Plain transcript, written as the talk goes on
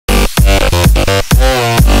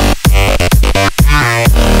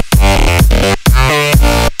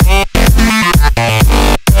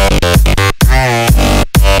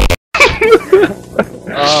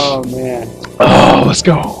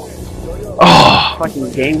Let's go. Oh, fucking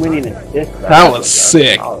game-winning assist. that was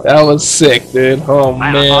sick. That was sick, dude. Oh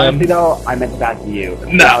man. Honestly though, I meant to pass to you.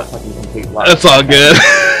 No. That was fucking complete luck. That's all good.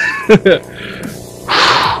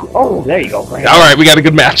 Oh, there you go, Frank. Alright, we got a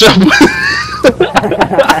good matchup.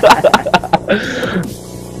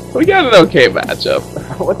 We got an okay matchup.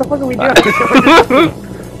 What the fuck are we doing?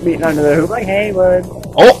 Meeting under the hoop like, hey, bud.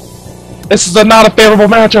 Oh! This is not a favorable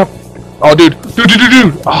matchup. Oh, dude.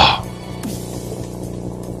 Dude. Oh.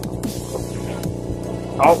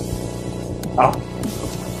 Oh.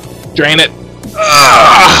 Drain it.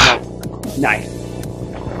 Nice.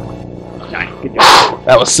 Good job.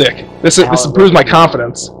 That was sick. This improves my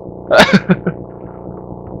confidence.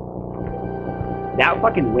 That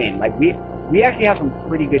fucking win. Like, we actually have some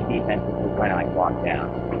pretty good defense if we're trying to, like, walk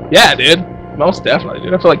down. Yeah, dude. Most definitely,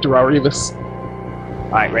 dude. I feel like Revis.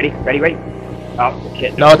 Alright, ready? Oh,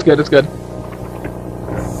 shit. No, it's good.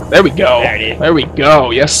 There we go. There it is. There we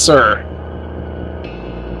go. Yes, sir.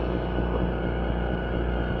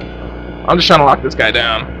 I'm just trying to lock this guy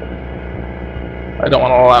down. I don't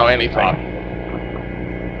want to allow anything.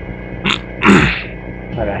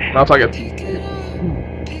 Okay. Not like it.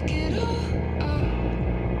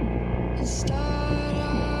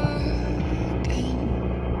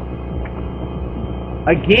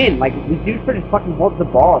 Again, like, these dudes for just fucking hold the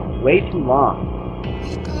ball way too long.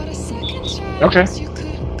 Okay.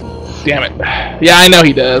 Damn it. Yeah, I know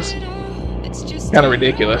he does. Kind of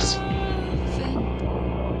ridiculous.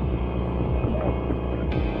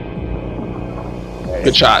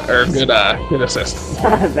 Good shot, or good assist.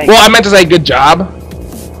 Well, I meant to say good job,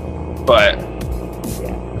 but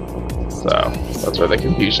so that's where the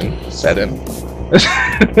confusion set in.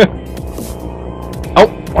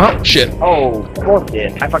 Oh shit! Oh, of course it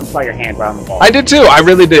did. I fucking saw your hand right on the ball. I did too. I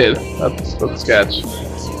really did. That's sketch.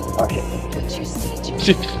 Oh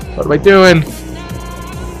shit! What am I doing?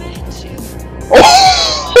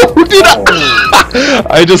 Oh, dude!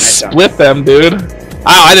 I just split them, dude.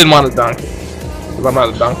 I didn't want to dunk. I'm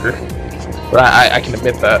not a dunker, but I can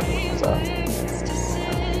admit that. So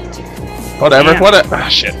whatever. Damn. Ah,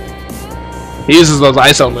 shit. He uses those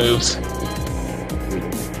ISO moves.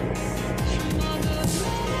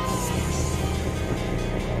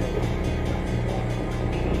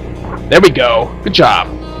 There we go. Good job.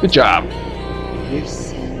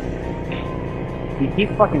 He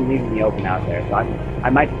keeps fucking leaving me open out there, so I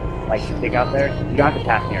might like stick out there. You don't have to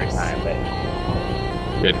pass me every time, but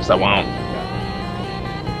good, because I won't.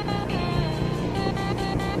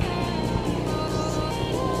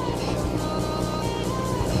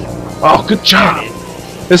 Oh, good job!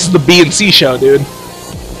 This is the B and C show, dude.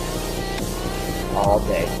 All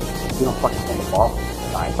day. You don't fucking hold the ball.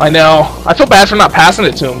 Bye. I know. I feel bad for not passing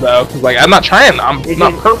it to him, though, because, like, I'm not trying. I'm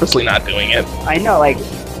not purposely not doing it. I know, like...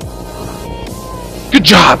 Good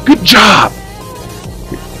job!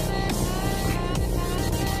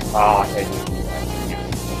 Oh,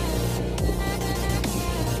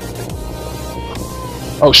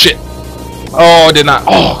 oh, shit. Oh, I did not.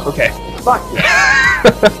 Oh, okay. Fuck yeah.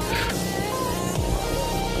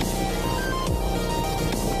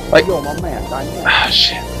 Like, yo, my man, ah,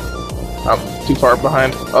 shit. I'm too far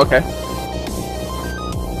behind. Okay.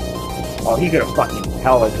 Oh, he could have fucking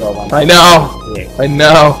hella drove on that. I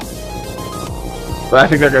know. But I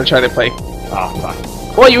think they're gonna try to play. Oh, fuck.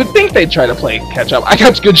 Well, you would think they'd try to play catch up. I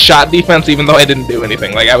got good shot defense even though I didn't do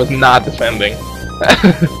anything. Like, I was not defending.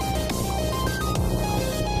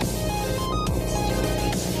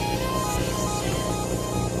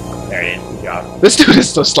 There it is. Good job. This dude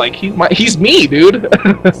is just like, he's me, dude.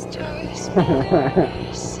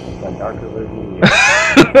 The darker version of you.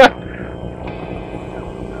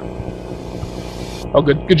 Oh,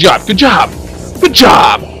 good job,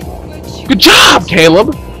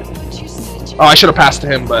 Caleb. Oh, I should have passed to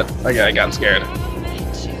him, but I got scared.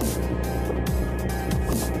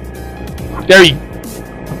 There you.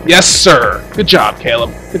 Yes, sir. Good job,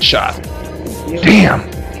 Caleb. Good shot. Damn.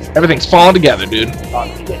 Everything's falling together, dude. Oh,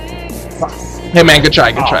 shit. Fuck. Hey, man, good try.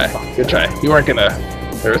 You weren't gonna.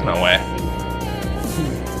 There was no way.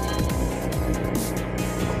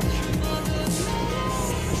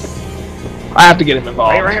 I have to get him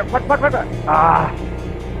involved. Right here. Fuck. Ah.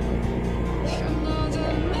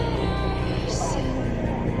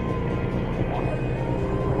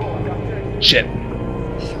 Shit.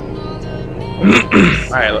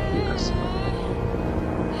 Alright, let's do this.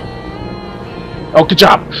 Oh, good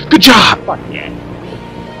job! Fuck yeah.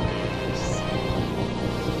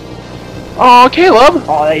 Oh, Caleb!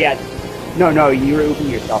 Oh, yeah. No, you were ooping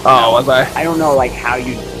yourself. Oh, was I? I don't know, like, how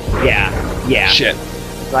you... Yeah. Shit.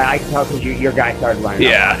 But I can tell because your guy started running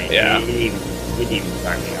up on it. Yeah. It didn't even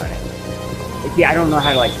start me on it. See, I don't know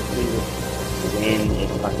how to like win a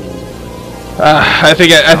fucking. I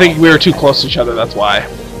think we were too close to each other. That's why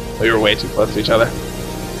we were way too close to each other.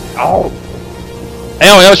 Oh. Hey,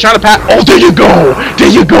 I was trying to pass. Oh, there you go! There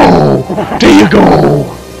you go! There you go!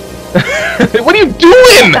 What are you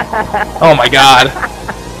doing? Oh my god!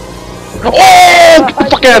 Oh, get the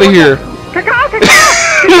fuck out of here!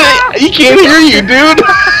 He can't hear you, dude.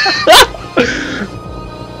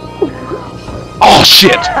 Oh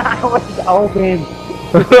shit! I was open.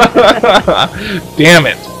 Damn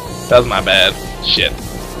it! That was my bad. Shit.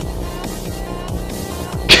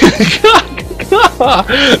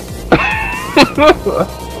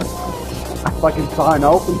 I fucking saw an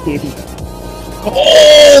open kid.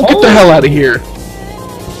 Oh, get the hell out of here!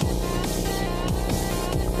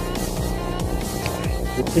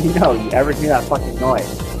 Just so you know, you ever hear that fucking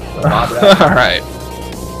noise? Alright.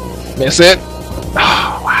 Miss it?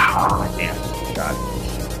 Oh, wow. Oh, damn. God.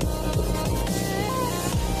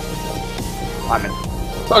 I'm in.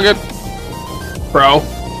 It's all good. Bro.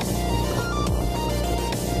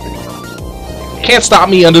 Can't stop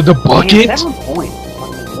me under the bucket! Man, 7 points.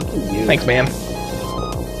 Fucking look at you. Thanks, man.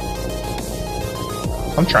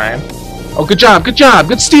 I'm trying. Oh, good job, good job,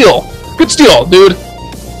 good steal! Good steal, dude!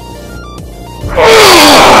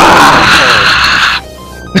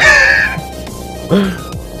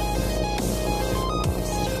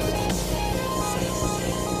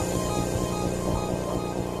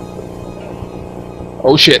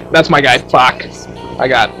 Oh shit, that's my guy. Fuck. I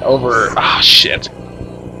got over. Ah, oh, shit.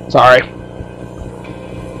 Sorry.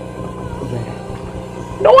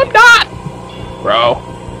 No, I'm not! Bro.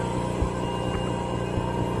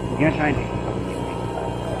 You're gonna try and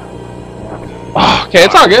Oh, okay,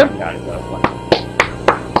 it's all good.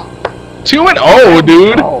 2-0,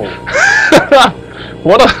 dude. Oh.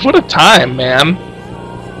 What a time, man.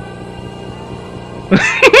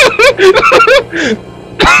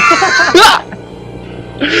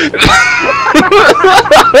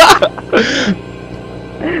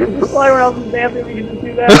 Well, everyone else is dancing, we can just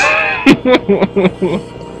do that.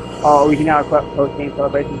 Oh, we can now request post-game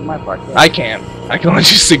celebrations in my part. So. I can't. I can only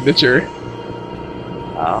use signature.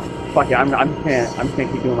 Oh, fuck it. I'm just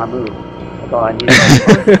gonna keep doing my move. That's all I need.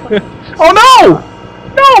 Oh no!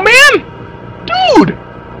 No, man! Dude!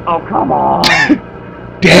 Oh, come on!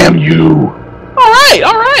 Damn you! Alright,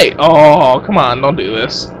 alright! Oh, come on, don't do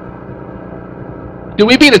this. Dude,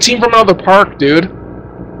 we beat a team from another park, dude.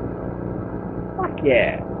 Fuck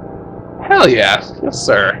yeah. Hell yes. Yes,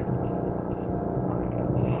 sir.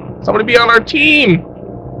 Somebody be on our team!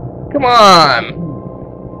 Come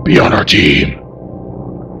on! Be on our team!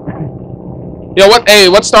 Yo, what? Hey,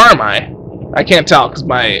 what star am I? I can't tell, because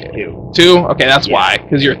my... 2. 2? Okay, that's why,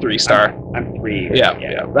 because you're 3-star. I'm 3. Yeah,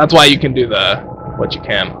 yeah. That's why you can do the... what you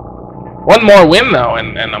can. One more win, though,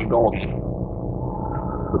 and I'm golden.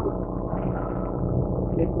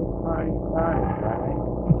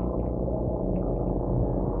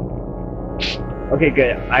 Okay,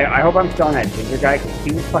 good. I hope I'm still on that ginger guy, because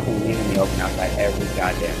he was fucking leaving me open outside every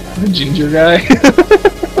goddamn time. The ginger guy?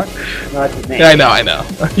 No, that's his name. Yeah, I know.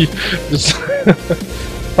 Just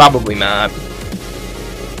probably not.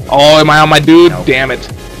 Oh, am I on my dude? Nope. Damn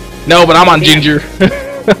it. No, but I'm on ginger.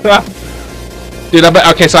 Dude, I bet.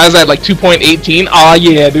 Okay, so I was at like 2.18. Oh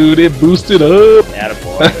yeah, dude, it boosted up.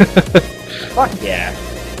 Attaboy. Fuck yeah.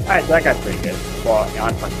 Alright, so that guy's pretty good. Well,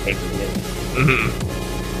 on fucking paper he is. Mm-hmm.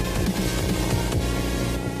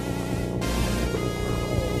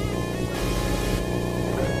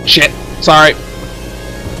 Shit. Sorry.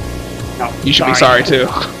 No, You should be sorry too.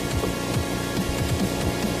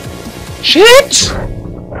 Shit!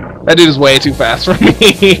 That dude is way too fast for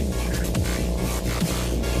me.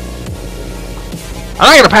 I'm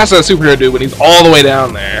not gonna pass that superhero dude when he's all the way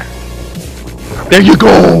down there. There you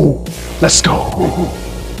go! Let's go!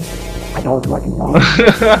 I told you I can go.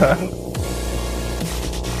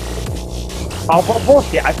 Oh, well,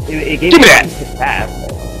 bullshit. It gave Give me me that. to pass.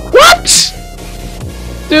 What?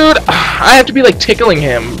 Dude, I have to be like tickling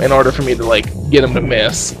him in order for me to like get him to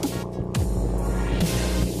miss.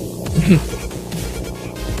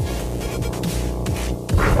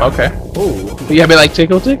 Okay. Ooh. You gotta be like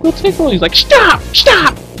tickle, tickle, tickle. He's like, stop,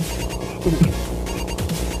 stop.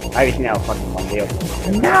 I haven't seen that fucking one deal.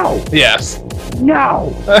 No! Yes.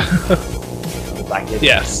 No! It's like this.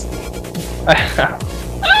 Yes.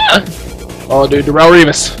 Oh, dude, Darrell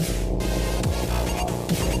Revis.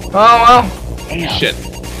 Oh well. Damn. Shit.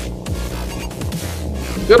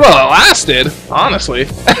 Good while it lasted, honestly.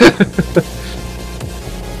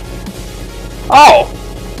 Oh!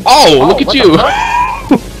 Oh, look at what you!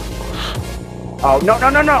 Oh, no, no,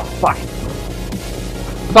 no, no! Fuck.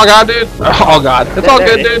 It's all God, dude. Oh God, it's all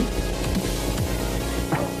good, dude.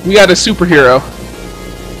 We got a superhero.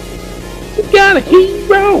 We got a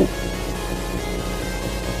hero.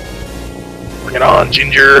 Bring it on,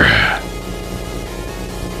 Ginger.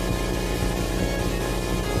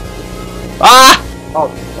 Ah! Oh.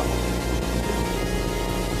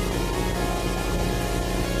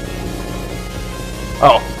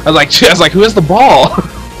 Oh, I was like, who has the ball?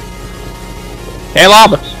 Hey,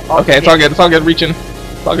 Lob. Okay, it's all good. It's all good. Reaching.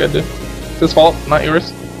 It's all good, dude. It's his fault, not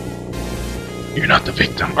yours. You're not the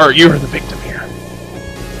victim, or you're the victim here.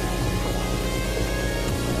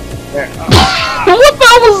 There. What the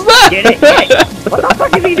hell was that? Get it? What the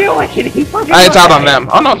fuck is he doing? He fucking It's out on them.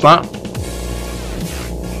 Oh no, it's not.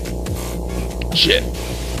 Shit.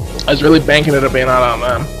 I was really banking it up being out on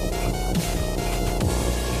them.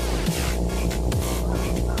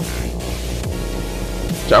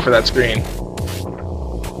 Watch out for that screen.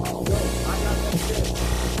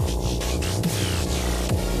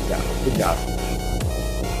 Good job.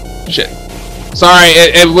 Shit. Sorry,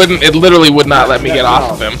 it literally would not let me get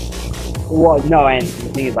off of him. Well, no, and the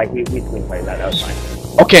thing is, like, we swing played that. That was fine.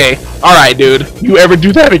 Okay, alright, dude. You ever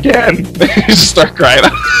do that again? You just start crying.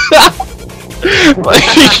 Like,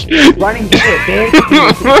 running to it,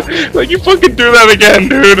 bitch. like, you fucking do that again,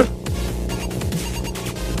 dude.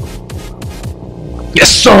 Yes,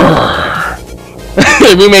 sir!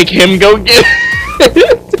 We make him go get it.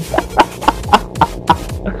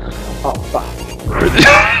 Oh, fuck.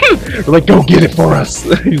 We're like, go get it for us.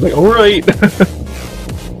 He's like, alright.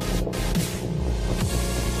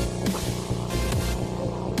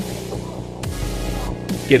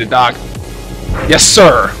 Get it, dog. Yes,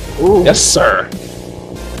 sir. Ooh. Yes, sir.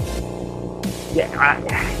 Yeah,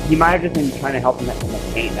 he might have just been trying to help him in the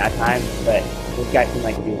paint that time, but this guy seemed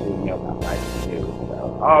like he was losing no outside too.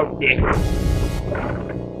 So, oh, yeah.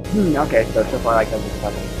 Okay, so far, like, that's just 2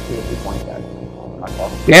 or 3 points out.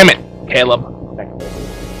 Damn it, Caleb.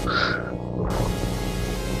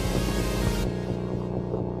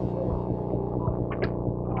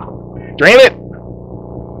 Drain it.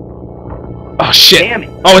 Oh shit. Damn it.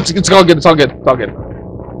 Oh, it's all good. It's all good. It's all good.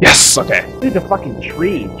 Yes. Okay. This is a fucking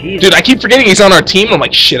tree. Jesus. Dude, I keep forgetting he's on our team. I'm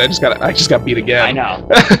like, shit. I just got beat again. I know.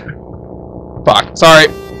 Fuck. Sorry.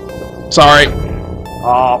 Sorry.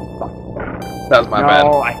 Oh fuck. That was my bad.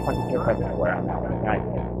 No, I fucking can't press anywhere on that one.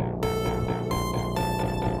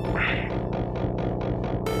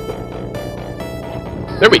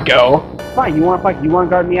 There we go. Fine. You want to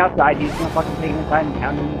guard me outside? You just want to fucking take me inside and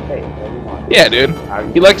pound me in the face. Whatever you want. Yeah, dude.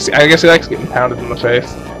 He likes. I guess he likes getting pounded in the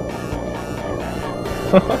face.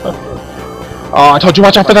 Oh, I told you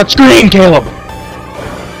watch out for that screen, Caleb.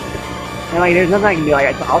 And like, there's nothing I can do.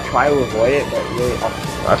 Like, I'll try to avoid it, but really,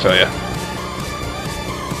 I feel ya.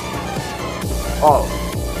 Oh.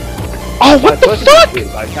 Oh, what the fuck?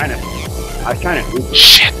 I was trying to.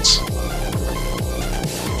 Shit.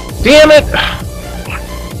 Damn it.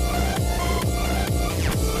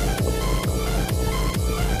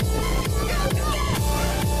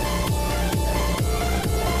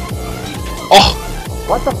 Oh.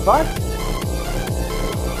 What the fuck?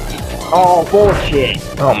 Oh, bullshit.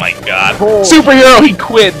 Oh my god. Bullshit. Superhero, he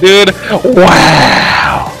quit, dude.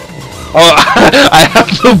 Wow. Oh, I have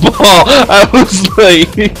the ball. I was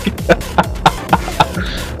like...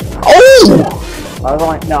 Oh! I was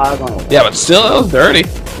only... Yeah, but still, that was dirty.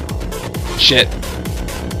 Shit.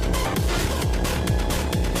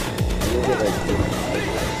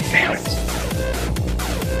 Damn it.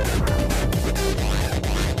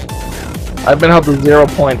 I've been held to 0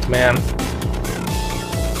 points, man.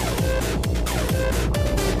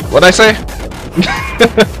 What'd I say?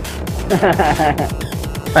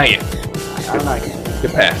 Thank you. I don't know.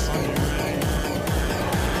 Good pass.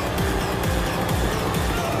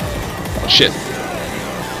 Oh, shit.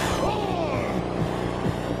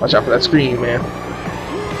 Watch out for that screen, man.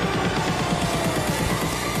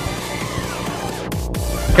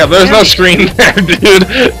 Yeah, there's no screen there, dude. No,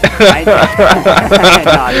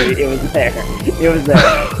 it was there. It was there.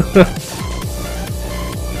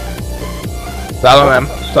 It's out on them.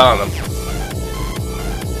 It's out on them.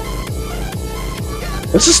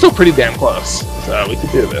 This is still pretty damn close, so we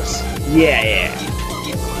could do this. Yeah.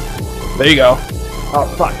 There you go. Oh,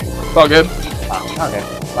 fuck. It's all good. Oh, okay.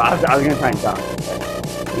 Well, I was gonna try and dunk.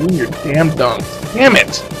 Ooh, your damn dunk. Damn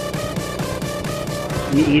it!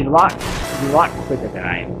 He's locked. He's locked quicker than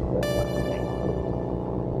I am.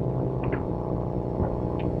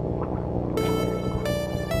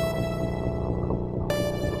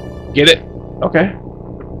 Get it? Okay.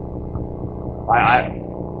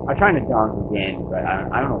 I'm trying to dunk again, but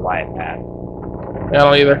I don't know why it passed. I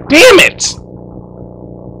don't either. Damn it!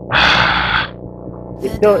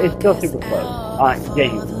 It's still super close.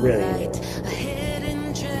 Jenny, really is.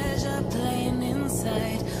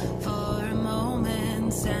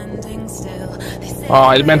 Oh,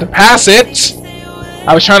 I meant to pass it.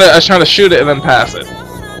 I was trying to shoot it and then pass it.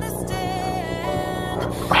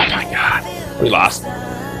 Oh my god, we lost.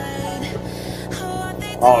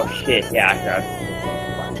 Oh shit, yeah, sure.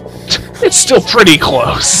 It's still pretty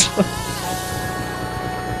close.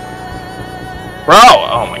 Bro,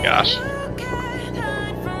 oh my gosh.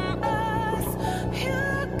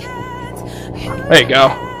 There you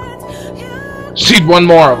go. Just need one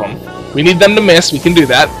more of them. We need them to miss, we can do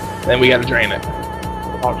that. Then we gotta drain it.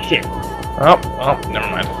 Oh shit. Oh, never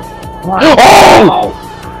mind. What? Oh!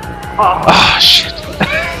 Ah, shit.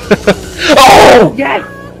 Oh! Yes!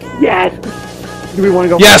 Yes! Do we want to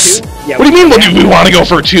go yes! for 2? Yeah, what do you mean, do we want to go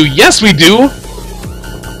for 2? Yes, we do!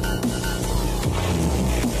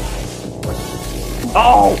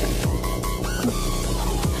 Oh!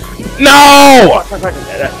 No!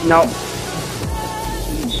 No.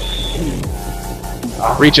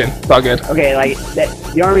 Reaching. It's all good. Okay, like,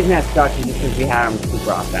 the only reason that sucks is just because we had him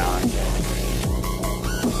super off balance.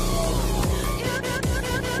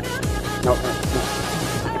 Nope.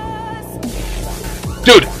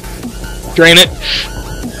 Dude! Drain it.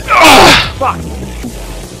 Ah! Fuck!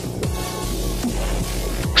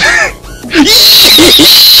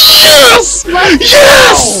 Yes!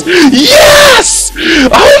 Yes! Yes!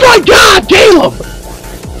 Oh my god, Caleb!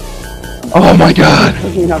 Oh my god!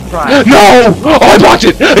 No! Oh, I blocked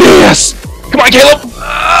it! Yes! Come on, Caleb!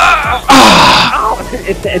 Oh,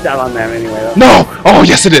 it's out on them anyway, though. No! Oh,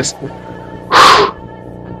 yes it is!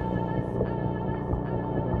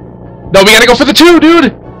 No, we gotta go for the 2,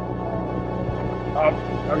 dude! Oh,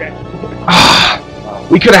 okay.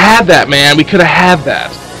 We could've had that, man. We could've had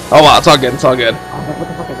that. Oh wow, it's all good, it's all good. What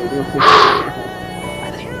the fuck are they doing?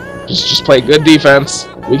 Just play good defense.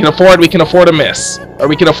 We can afford a miss. Or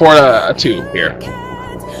we can afford a 2 here.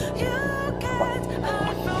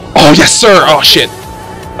 Oh yes sir! Oh shit.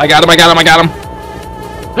 I got him.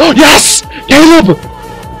 Oh yes! Caleb!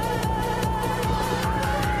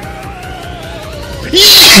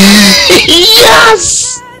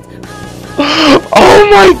 Yes! Oh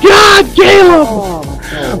my god, Caleb!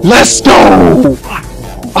 Let's go!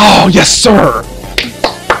 Oh yes sir!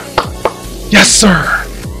 Yes sir!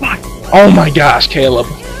 Oh my gosh, Caleb.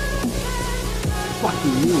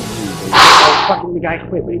 Fucking you. Fucking the guy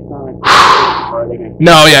quit, but he's not. Or are they gonna...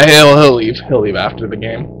 No, yeah, he'll leave. He'll leave after the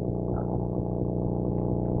game.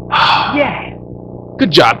 Yeah!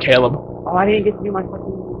 Good job, Caleb. Oh, I didn't get to do my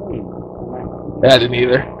fucking game. Yeah, I didn't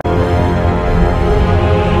either.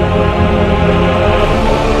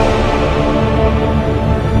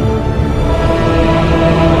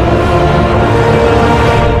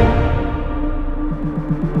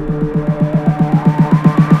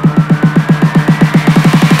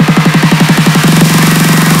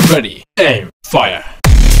 Ready, aim, fire.